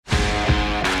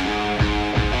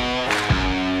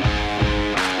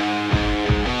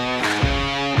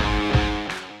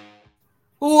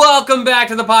Welcome back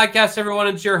to the podcast, everyone.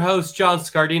 It's your host, John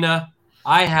Scardina.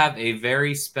 I have a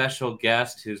very special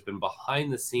guest who's been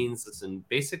behind the scenes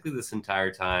basically this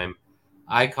entire time.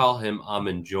 I call him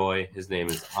Amin Joy. His name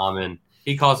is Amin.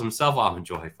 He calls himself Amin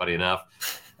Joy, funny enough.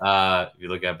 If you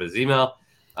look up his email,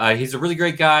 he's a really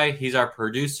great guy. He's our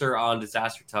producer on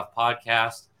Disaster Tough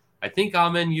podcast. I think,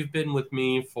 Amin, you've been with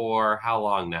me for how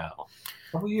long now?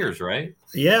 A couple years, right?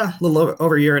 Yeah, a little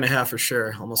over a year and a half for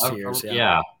sure. Almost 2 years.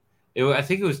 Yeah. I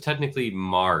think it was technically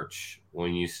March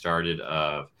when you started.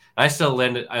 I was still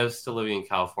living in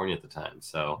California at the time.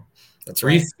 So that's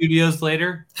 3 right. studios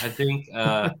later, I think.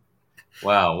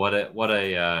 Wow, what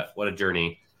a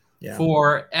journey. Yeah.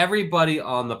 For everybody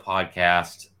on the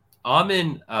podcast,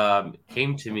 Amin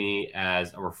came to me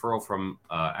as a referral from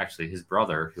actually his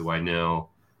brother, who I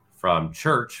know from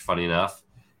church, funny enough.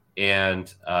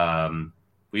 And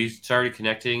we started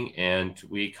connecting, and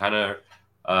we kind of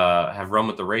have run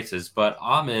with the races. But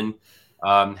Amin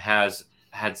has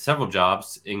had several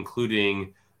jobs,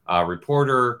 including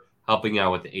reporter, helping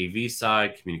out with the AV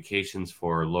side, communications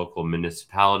for local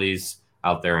municipalities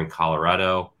out there in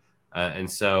Colorado. And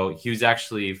so he was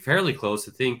actually fairly close.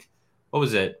 I think, what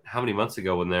was it? How many months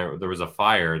ago when there was a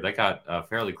fire that got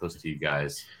fairly close to you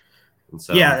guys? And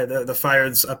so, yeah, the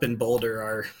fires up in Boulder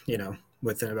are,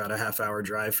 within about a half-hour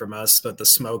drive from us, but the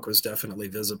smoke was definitely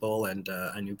visible, and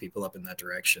I knew people up in that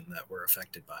direction that were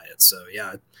affected by it. So,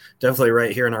 yeah, definitely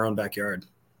right here in our own backyard.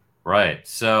 Right.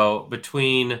 So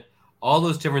between all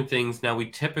those different things, now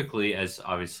we typically, as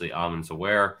obviously Amin's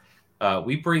aware,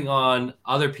 we bring on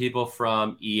other people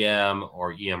from EM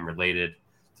or EM related.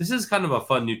 This is kind of a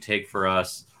fun new take for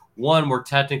us. One, we're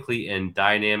technically in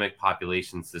dynamic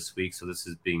populations this week, so this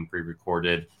is being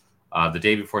pre-recorded the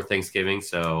day before Thanksgiving.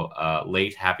 So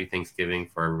late happy Thanksgiving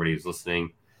for everybody who's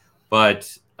listening.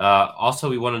 But also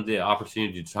we wanted the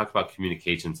opportunity to talk about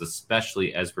communications,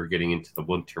 especially as we're getting into the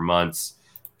winter months.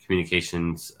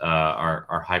 Communications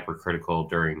are hypercritical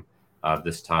during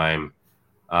this time.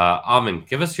 Amin,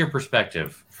 give us your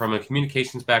perspective from a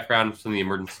communications background, from the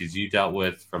emergencies you dealt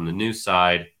with, from the news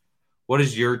side. What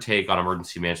is your take on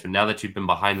emergency management now that you've been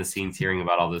behind the scenes hearing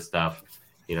about all this stuff,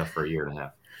 for a year and a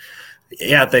half?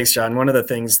 Yeah, thanks, John. One of the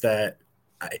things that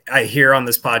I hear on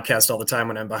this podcast all the time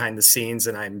when I'm behind the scenes,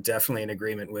 and I'm definitely in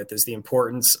agreement with, is the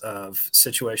importance of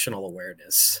situational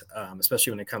awareness,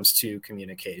 especially when it comes to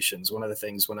communications. One of the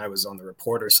things when I was on the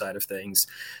reporter side of things,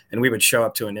 and we would show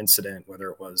up to an incident, whether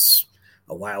it was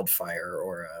a wildfire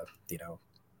or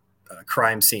a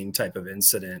crime scene type of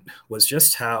incident, was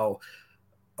just how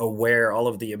aware all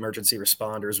of the emergency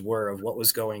responders were of what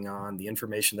was going on, the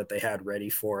information that they had ready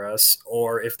for us,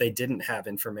 or if they didn't have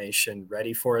information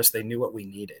ready for us, they knew what we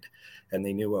needed and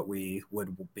they knew what we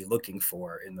would be looking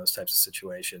for in those types of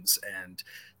situations. And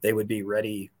they would be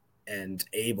ready and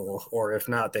able, or if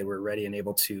not, they were ready and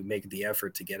able to make the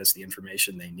effort to get us the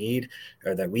information they need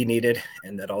or that we needed,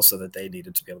 and that also that they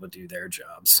needed to be able to do their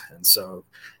jobs. And so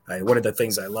one of the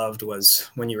things I loved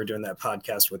was when you were doing that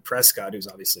podcast with Prescott, who's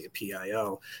obviously a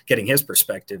PIO, getting his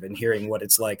perspective and hearing what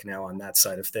it's like now on that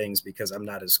side of things, because I'm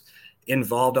not as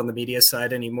involved on the media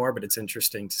side anymore, but it's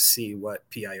interesting to see what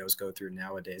PIOs go through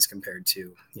nowadays compared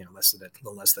to, less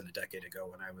than a decade ago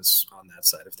when I was on that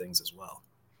side of things as well.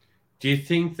 Do you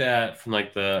think that from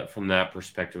that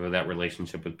perspective of that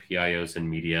relationship with PIOs and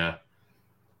media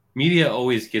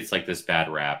always gets like this bad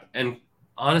rap? And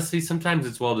honestly, sometimes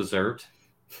it's well deserved.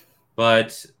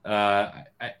 But I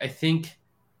think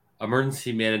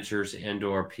emergency managers and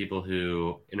or people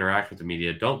who interact with the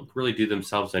media don't really do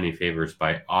themselves any favors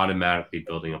by automatically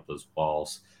building up those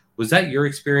walls. Was that your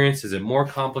experience? Is it more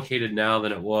complicated now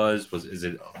than it was? Is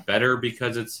it better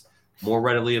because it's more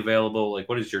readily available? Like,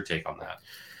 what is your take on that?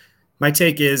 My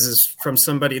take is from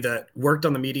somebody that worked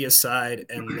on the media side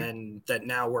and then that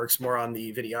now works more on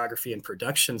the videography and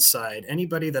production side.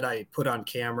 Anybody that I put on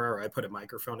camera or I put a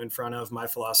microphone in front of, my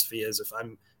philosophy is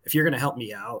if you're going to help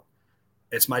me out,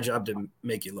 it's my job to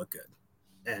make you look good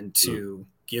and to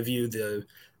give you the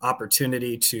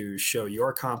opportunity to show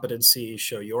your competency,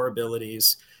 show your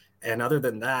abilities. And other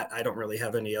than that, I don't really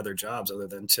have any other jobs other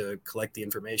than to collect the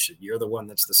information. You're the one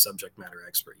that's the subject matter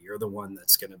expert. You're the one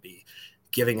that's going to be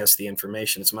giving us the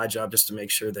information. It's my job just to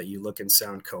make sure that you look and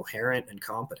sound coherent and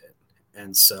competent.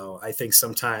 And so I think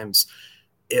sometimes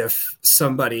if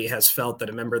somebody has felt that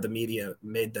a member of the media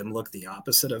made them look the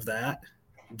opposite of that,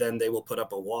 then they will put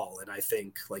up a wall. And I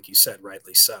think, like you said,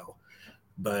 rightly so.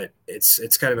 But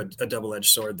it's kind of a double-edged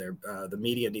sword there. The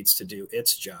media needs to do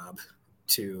its job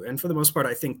and for the most part,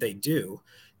 I think they do,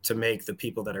 to make the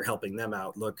people that are helping them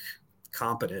out look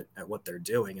competent at what they're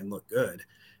doing and look good.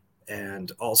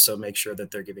 And also make sure that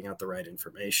they're giving out the right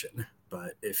information.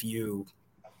 But if you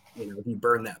if you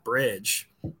burn that bridge,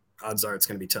 odds are it's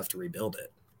going to be tough to rebuild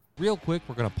it. Real quick,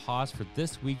 we're going to pause for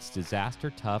this week's Disaster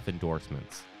Tough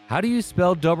endorsements. How do you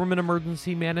spell Doberman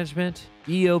Emergency Management?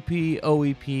 EOP,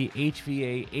 OEP,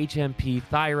 HVA, HMP,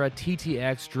 Thyra,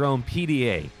 TTX, Drone,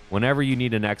 PDA. Whenever you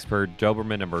need an expert,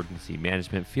 Doberman Emergency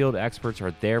Management field experts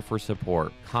are there for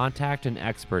support. Contact an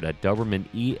expert at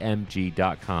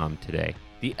DobermanEMG.com today.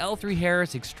 The L3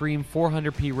 Harris Extreme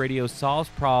 400p radio solves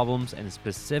problems and is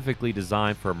specifically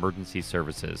designed for emergency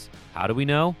services. How do we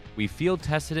know? We field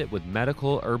tested it with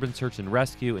medical, urban search and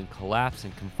rescue, and collapse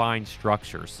and confined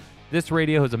structures. This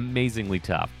radio is amazingly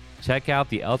tough. Check out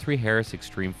the L3 Harris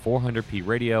Extreme 400p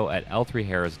radio at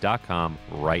L3Harris.com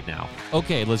right now.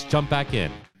 Okay, let's jump back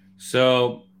in.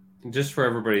 So, just for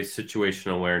everybody's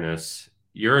situational awareness,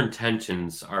 your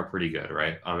intentions are pretty good,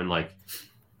 right? I mean, like,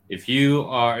 if people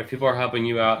are helping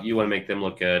you out, you want to make them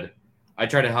look good. I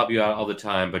try to help you out all the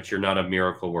time, but you're not a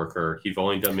miracle worker. You've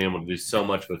only been able to do so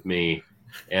much with me,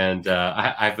 and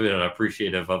I've been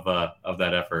appreciative of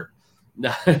that effort.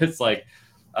 It's like,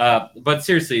 but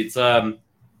seriously,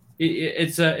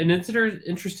 it's an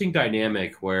interesting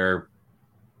dynamic where,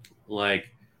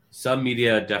 like, some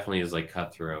media definitely is like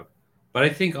cutthroat, but I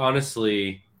think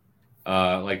honestly,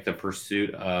 like the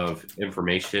pursuit of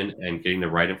information and getting the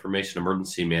right information,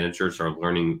 emergency managers are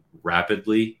learning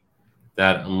rapidly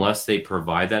that unless they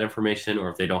provide that information, or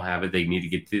if they don't have it, they need to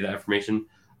get to that information.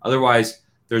 Otherwise,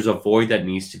 there's a void that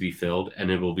needs to be filled, and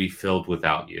it will be filled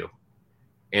without you.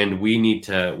 And we need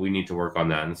to work on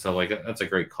that. And so, like, that's a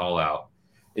great call out.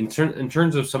 In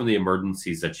terms of some of the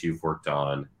emergencies that you've worked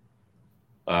on,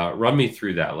 run me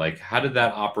through that. Like, how did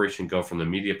that operation go from the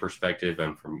media perspective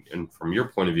and from your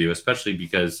point of view, especially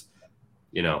because,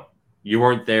 you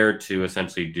weren't there to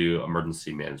essentially do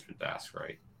emergency management tasks,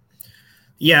 right?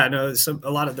 Yeah, no, a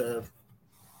lot of the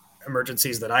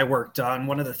emergencies that I worked on,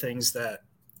 one of the things that,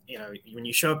 when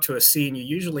you show up to a scene, you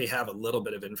usually have a little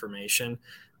bit of information,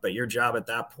 but your job at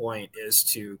that point is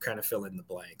to kind of fill in the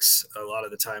blanks. A lot of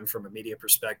the time from a media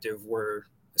perspective,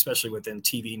 especially within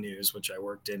TV news, which I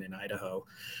worked in Idaho,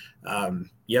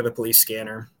 you have a police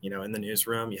scanner, in the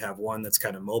newsroom. You have one that's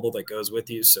kind of mobile that goes with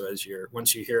you. So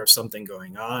once you hear of something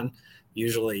going on,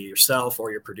 usually yourself or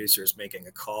your producer is making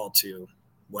a call to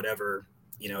whatever,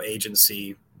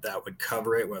 agency that would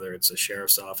cover it, whether it's a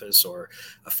sheriff's office or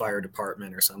a fire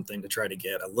department or something, to try to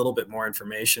get a little bit more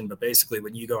information. But basically,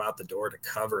 when you go out the door to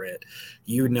cover it,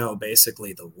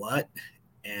 basically the what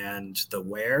and the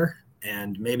where,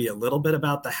 and maybe a little bit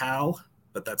about the how,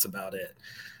 but that's about it.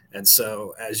 And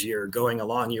so as you're going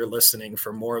along, you're listening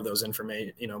for more of those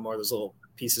information, more of those little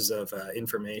pieces of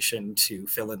information to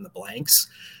fill in the blanks.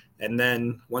 And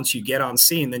then once you get on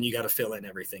scene, then you got to fill in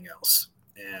everything else.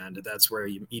 And that's where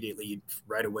you immediately,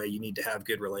 right away, you need to have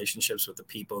good relationships with the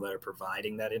people that are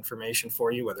providing that information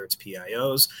for you, whether it's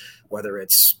PIOs, whether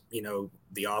it's,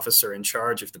 the officer in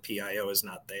charge if the PIO is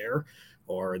not there,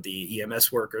 or the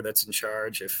EMS worker that's in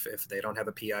charge if they don't have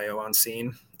a PIO on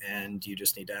scene, and you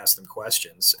just need to ask them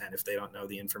questions. And if they don't know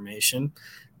the information,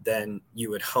 then you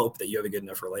would hope that you have a good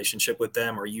enough relationship with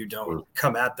them, or you don't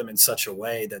come at them in such a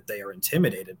way that they are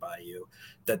intimidated by you,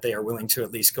 that they are willing to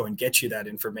at least go and get you that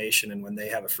information. And when they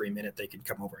have a free minute, they can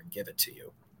come over and give it to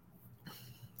you.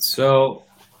 So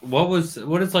what is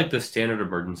like the standard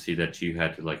emergency that you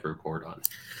had to like report on?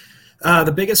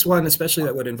 The biggest one, especially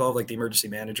that would involve like the emergency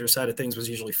manager side of things, was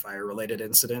usually fire-related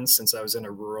incidents. Since I was in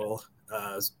a rural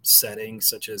setting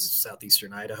such as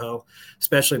southeastern Idaho,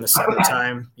 especially in the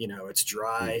summertime, it's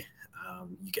dry.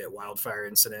 You get wildfire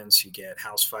incidents, you get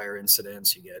house fire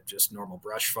incidents, you get just normal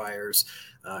brush fires,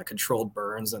 controlled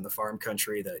burns in the farm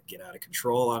country that get out of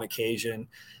control on occasion.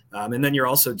 And then you're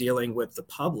also dealing with the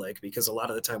public, because a lot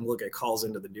of the time we'll get calls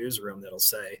into the newsroom that'll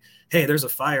say, hey, there's a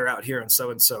fire out here on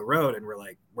so-and-so road. And we're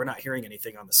like, we're not hearing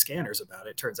anything on the scanners about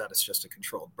it. Turns out it's just a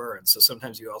controlled burn. So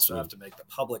sometimes you also have to make the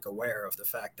public aware of the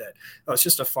fact that, it's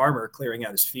just a farmer clearing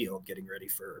out his field, getting ready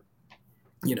for,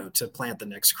 to plant the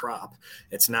next crop.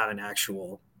 It's not an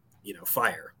actual,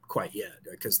 fire quite yet,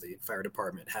 because the fire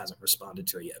department hasn't responded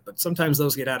to it yet. But sometimes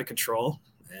those get out of control,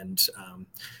 and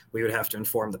we would have to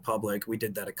inform the public. We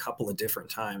did that a couple of different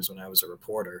times when I was a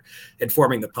reporter,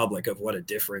 informing the public of the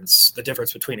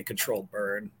difference between a controlled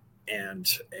burn and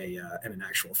an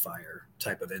actual fire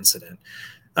type of incident.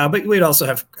 But we'd also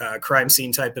have crime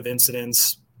scene type of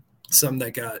incidents, some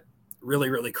that got really,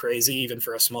 really crazy, even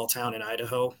for a small town in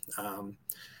Idaho.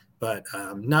 But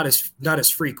not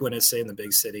as frequent as, say, in the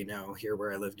big city now, here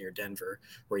where I live near Denver,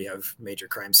 where you have major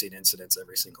crime scene incidents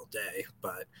every single day.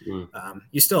 But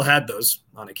you still had those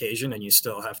on occasion, and you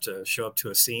still have to show up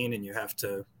to a scene, and you have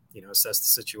to assess the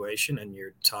situation, and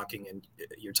you're talking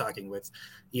with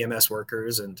EMS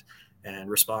workers and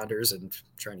responders and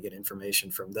trying to get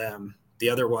information from them. The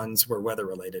other ones were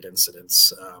weather-related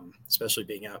incidents, especially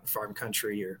being out in farm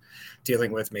country. You're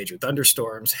dealing with major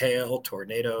thunderstorms, hail,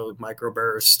 tornado,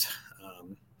 microburst,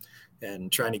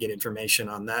 and trying to get information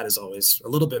on that is always a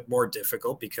little bit more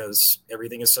difficult because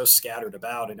everything is so scattered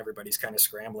about and everybody's kind of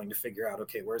scrambling to figure out,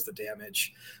 okay, where's the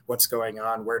damage? What's going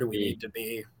on? Where do we need to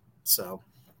be? So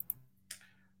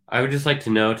I would just like to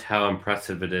note how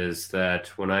impressive it is that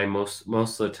when I most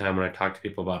of the time when I talk to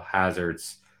people about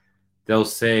hazards, they'll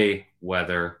say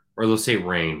weather or they'll say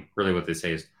rain. Really what they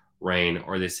say is rain,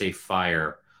 or they say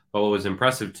fire. But what was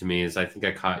impressive to me is I think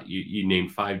I caught you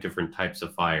named 5 different types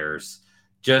of fires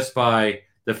just by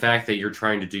the fact that you're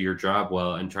trying to do your job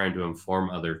well and trying to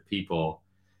inform other people.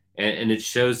 And it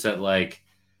shows that, like,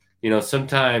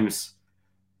 sometimes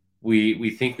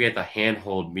we think we have to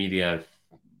handhold media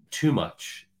too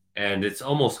much, and it's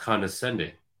almost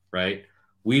condescending, right?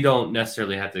 We don't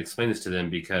necessarily have to explain this to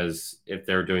them because if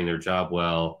they're doing their job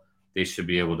well, they should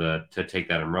be able to take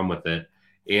that and run with it.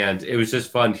 And it was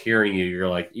just fun hearing you. You're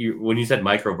like, when you said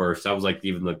microburst, that was like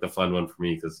even like the fun one for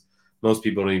me because most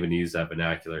people don't even use that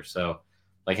vernacular. So,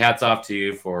 like, hats off to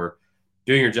you for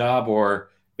doing your job, or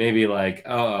maybe like,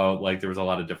 like there was a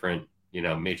lot of different,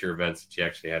 major events that you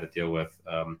actually had to deal with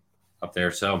up there.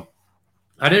 So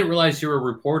I didn't realize you were a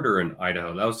reporter in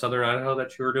Idaho. That was Southern Idaho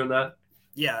that you were doing that?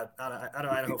 Yeah, out of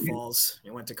Idaho Falls.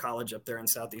 I went to college up there in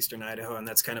southeastern Idaho, and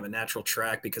that's kind of a natural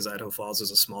track because Idaho Falls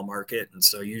is a small market. And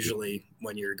so usually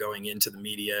when you're going into the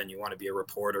media and you want to be a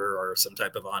reporter or some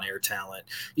type of on-air talent,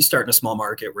 you start in a small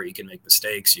market where you can make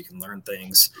mistakes, you can learn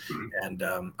things. And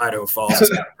Idaho Falls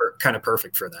is kind of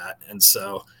perfect for that. And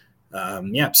so,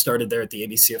 started there at the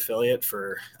ABC affiliate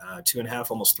for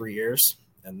 2.5, almost 3 years,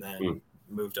 and then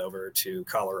moved over to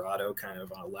Colorado kind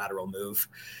of on a lateral move.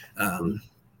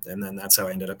 And then that's how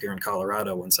I ended up here in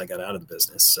Colorado once I got out of the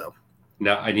business. So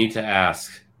now I need to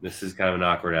ask, this is kind of an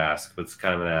awkward ask, but it's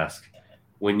kind of an ask.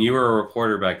 When you were a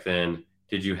reporter back then,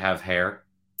 did you have hair?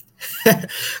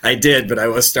 I did, but I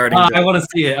was starting. I want to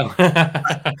see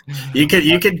it.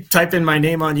 You could type in my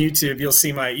name on YouTube.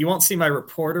 You won't see my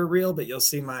reporter reel, but you'll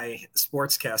see my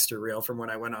sportscaster reel from when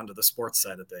I went onto the sports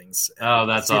side of things. Oh,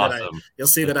 that's awesome. You'll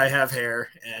see that I have hair,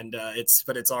 and it's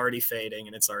already fading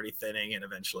and it's already thinning. And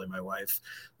eventually, my wife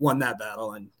won that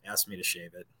battle and asked me to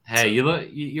shave it. Hey, so.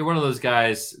 You're one of those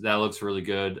guys that looks really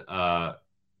good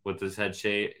with his head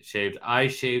shaved. I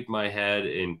shaved my head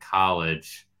in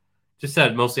college. Just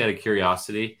mostly out of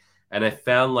curiosity. And I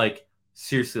found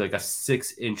seriously a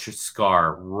 6-inch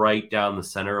scar right down the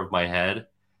center of my head.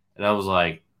 And I was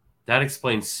like, that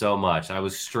explains so much. I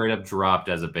was straight up dropped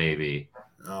as a baby.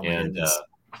 Oh, and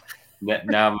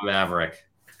now I'm a maverick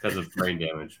because of brain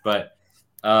damage. But,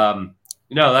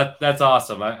 that's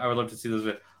awesome. I would love to see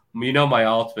those. My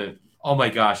ultimate, oh my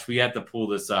gosh, we have to pull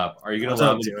this up. Are you going to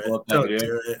allow me to pull up that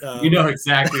video? You know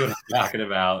exactly what I'm talking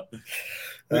about.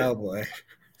 Oh, boy.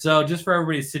 So just for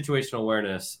everybody's situational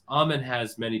awareness, Amin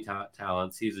has many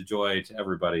talents. He's a joy to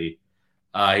everybody.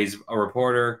 He's a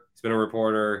reporter. He's been a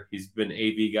reporter. He's been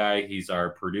AV guy. He's our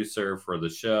producer for the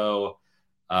show.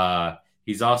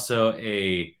 He's also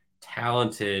a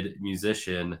talented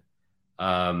musician.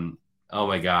 Oh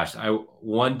my gosh.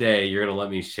 One day you're going to let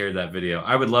me share that video.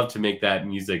 I would love to make that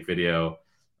music video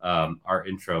our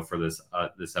intro for this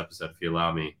episode, if you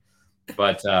allow me.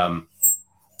 But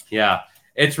yeah.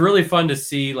 It's really fun to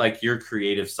see your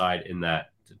creative side in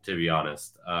that, to be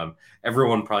honest.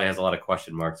 Everyone probably has a lot of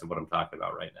question marks of what I'm talking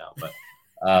about right now. But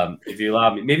if you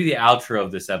allow me, maybe the outro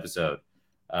of this episode,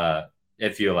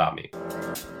 if you allow me.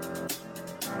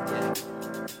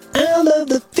 I love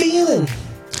the feeling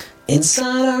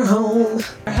inside our home.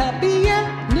 Happy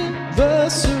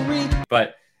anniversary.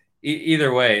 But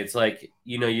either way, it's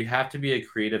you have to be a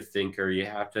creative thinker. You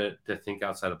have to think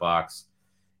outside the box.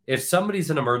 If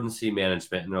somebody's in emergency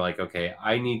management and they're like, okay,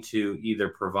 I need to either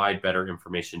provide better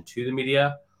information to the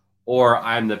media, or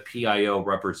I'm the PIO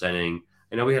representing,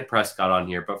 I know we had Prescott on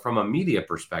here, but from a media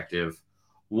perspective,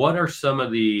 what are some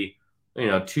of the,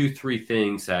 2-3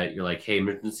 things that you're like, hey,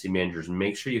 emergency managers,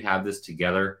 make sure you have this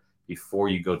together before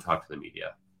you go talk to the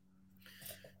media?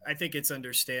 I think it's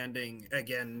understanding,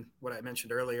 again, what I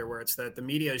mentioned earlier, where it's that the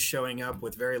media is showing up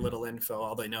with very little info.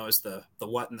 All they know is the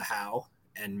what and the how,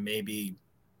 and maybe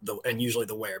and usually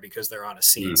the where, because they're on a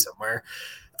scene somewhere.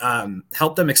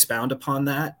 Help them expound upon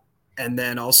that, and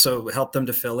then also help them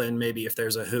to fill in maybe if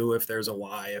there's a who, if there's a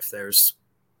why, if there's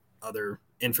other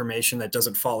information that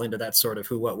doesn't fall into that sort of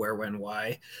who, what, where, when,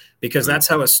 why, because that's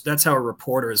how a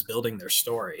reporter is building their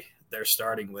story. They're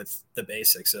starting with the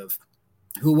basics of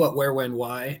who, what, where, when,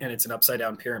 why, and it's an upside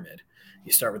down pyramid.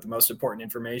 You start with the most important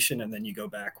information, and then you go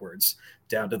backwards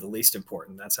down to the least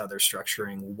important. That's how they're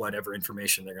structuring whatever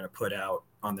information they're going to put out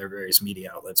on their various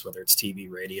media outlets, whether it's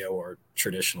TV, radio, or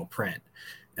traditional print.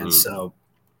 And so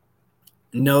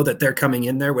know that they're coming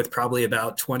in there with probably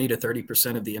about 20 to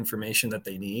 30% of the information that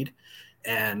they need.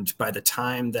 And by the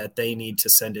time that they need to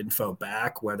send info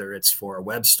back, whether it's for a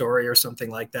web story or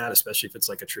something like that, especially if it's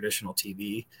like a traditional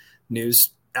TV news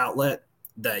outlet,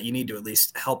 that you need to at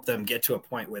least help them get to a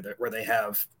point where they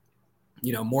have,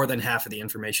 more than half of the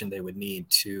information they would need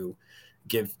to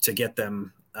get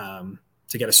them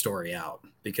to get a story out.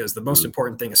 Because the most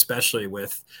important thing, especially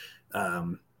with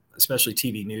especially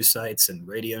TV news sites and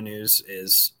radio news,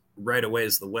 is right away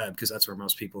is the web, because that's where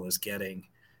most people is getting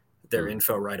their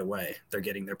info right away. They're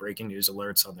getting their breaking news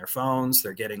alerts on their phones.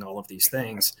 They're getting all of these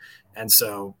things. And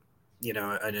so,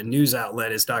 a news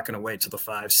outlet is not going to wait till the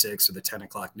 5, 6, or the 10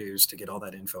 o'clock news to get all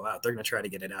that info out. They're going to try to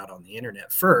get it out on the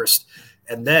internet first.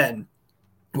 And then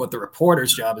what the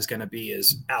reporter's job is going to be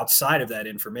is, outside of that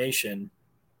information,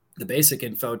 the basic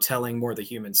info, telling more the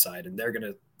human side. And they're going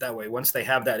to, that way, once they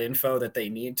have that info that they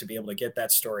need to be able to get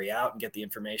that story out and get the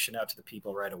information out to the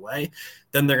people right away,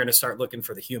 then they're going to start looking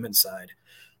for the human side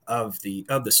of the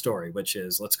story, which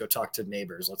is, let's go talk to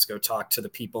neighbors. Let's go talk to the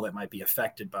people that might be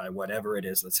affected by whatever it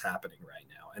is that's happening right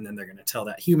now. And then they're going to tell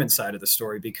that human side of the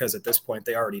story, because at this point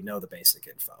they already know the basic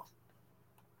info.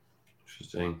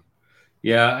 Interesting.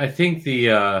 Yeah, I think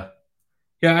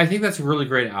I think that's a really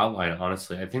great outline,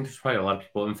 honestly. I think there's probably a lot of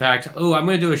people. In fact, I'm going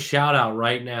to do a shout out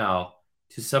right now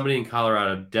to somebody in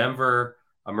Colorado, Denver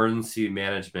Emergency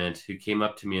Management, who came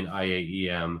up to me in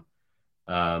IAEM.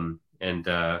 And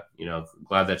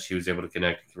glad that she was able to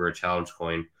connect through her challenge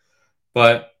coin.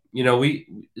 But,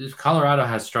 Colorado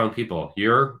has strong people.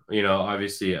 You're,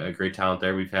 obviously a great talent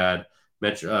there. We've had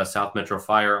South Metro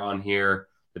Fire on here,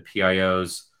 the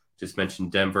PIOs, just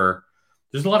mentioned Denver.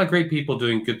 There's a lot of great people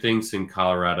doing good things in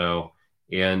Colorado.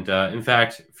 And in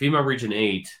fact, FEMA Region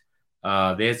 8,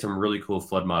 they had some really cool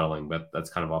flood modeling, but that's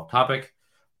kind of off topic.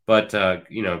 But,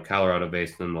 Colorado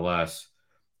based nonetheless.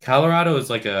 Colorado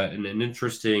is like an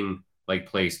interesting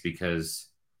place, because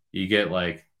you get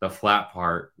like the flat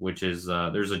part, which is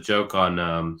there's a joke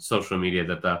on social media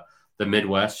that the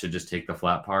Midwest should just take the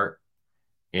flat part,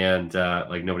 and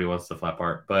nobody wants the flat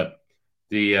part. But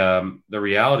the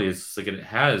reality is, like, it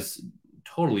has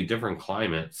totally different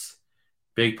climates,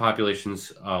 big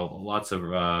populations, lots of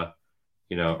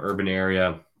urban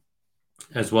area,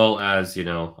 as well as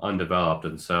undeveloped,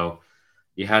 and so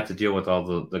you had to deal with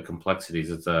all the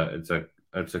complexities.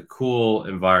 It's a cool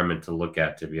environment to look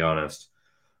at, to be honest.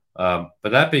 But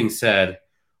that being said,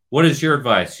 what is your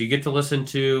advice? You get to listen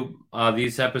to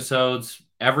these episodes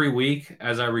every week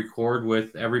as I record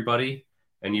with everybody,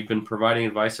 and you've been providing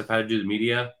advice of how to do the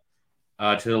media.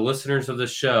 To the listeners of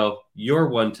this show, your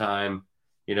one time,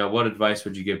 what advice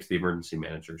would you give to the emergency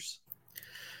managers?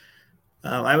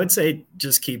 I would say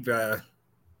just keep.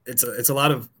 It's a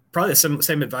lot of probably the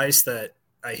same advice that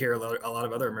I hear a lot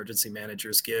of other emergency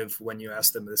managers give when you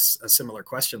ask them a similar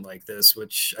question like this,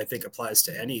 which I think applies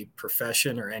to any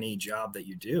profession or any job that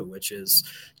you do, which is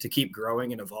to keep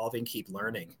growing and evolving, keep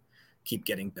learning, keep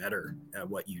getting better at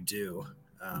what you do.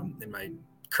 In my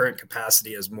current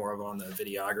capacity as more of on the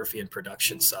videography and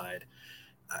production side,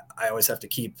 I always have to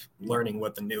keep learning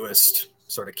what the newest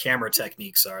sort of camera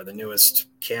techniques are, the newest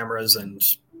cameras and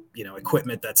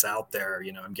equipment that's out there.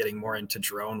 I'm getting more into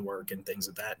drone work and things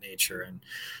of that nature,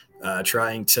 and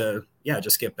trying to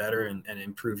just get better and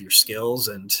improve your skills,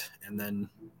 and then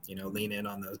lean in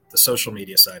on the social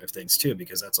media side of things too,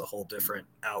 because that's a whole different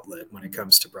outlet when it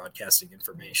comes to broadcasting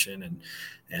information,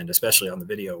 and especially on the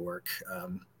video work.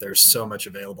 There's so much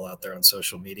available out there on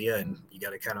social media, and you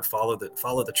got to kind of follow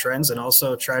the trends, and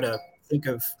also try to think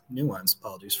of new ones.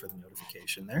 Apologies for the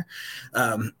notification there.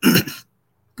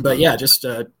 But yeah, just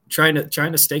trying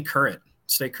to stay current.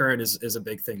 Stay current is a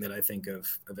big thing that I think of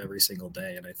every single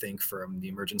day. And I think from the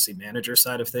emergency manager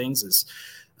side of things is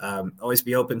always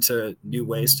be open to new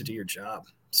ways to do your job.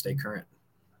 Stay current.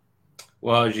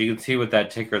 Well, as you can see with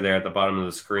that ticker there at the bottom of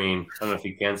the screen, I don't know if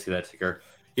you can see that ticker.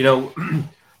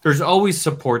 There's always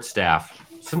support staff.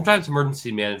 Sometimes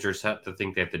emergency managers have to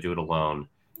think they have to do it alone.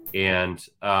 And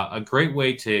a great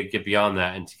way to get beyond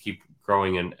that and to keep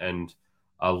growing and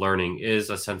learning is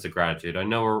a sense of gratitude. I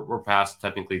know we're past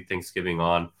technically Thanksgiving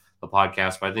on the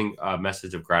podcast, but I think a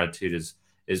message of gratitude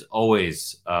is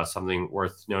always something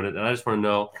worth noting. And I just want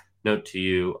to note to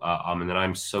you, and that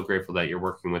I'm so grateful that you're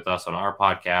working with us on our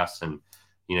podcast, and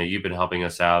you've been helping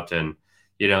us out, and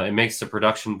it makes the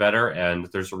production better. And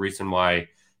there's a reason why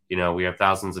we have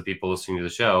thousands of people listening to the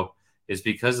show, is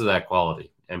because of that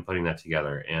quality and putting that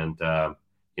together. And,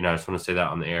 I just want to say that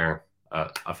on the air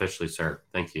officially, sir.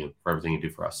 Thank you for everything you do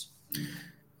for us.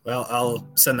 Well, I'll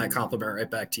send that compliment right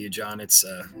back to you, John. It's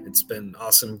been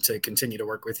awesome to continue to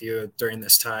work with you during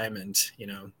this time. And,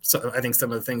 so I think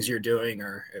some of the things you're doing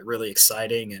are really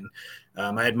exciting. And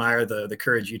I admire the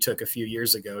courage you took a few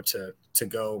years ago to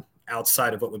go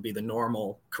outside of what would be the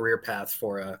normal career path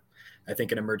for I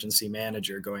think an emergency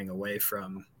manager, going away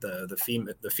from the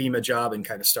FEMA job and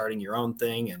kind of starting your own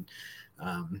thing. And,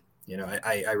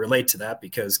 I relate to that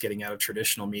because getting out of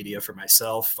traditional media for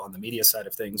myself on the media side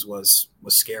of things was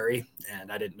scary,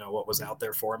 and I didn't know what was out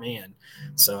there for me. And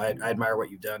so I admire what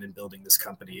you've done in building this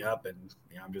company up, and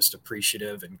I'm just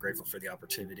appreciative and grateful for the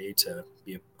opportunity to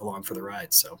be along for the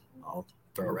ride. So I'll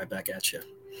throw it right back at you.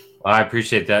 Well, I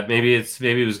appreciate that. Maybe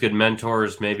it was good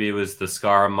mentors. Maybe it was the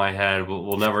scar on my head.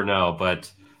 We'll never know. But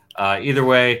either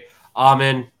way,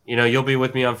 Amin, you'll be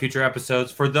with me on future episodes.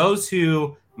 For those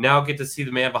who now get to see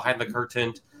the man behind the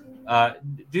curtain,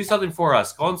 do something for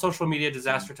us. Go on social media,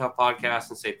 Disaster Tough Podcast,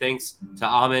 and say thanks to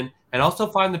Amin. And also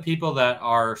find the people that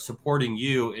are supporting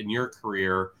you in your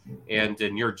career and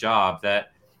in your job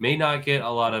that may not get a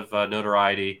lot of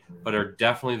notoriety, but are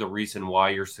definitely the reason why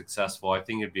you're successful. I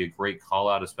think it'd be a great call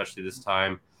out, especially this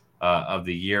time of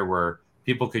the year where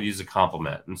people could use a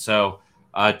compliment. And so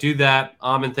do that.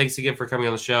 Amin, thanks again for coming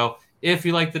on the show. If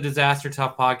you like the Disaster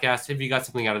Tough Podcast, if you got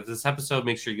something out of this episode,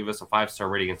 make sure you give us a 5-star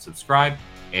rating and subscribe,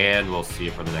 and we'll see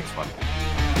you for the next one.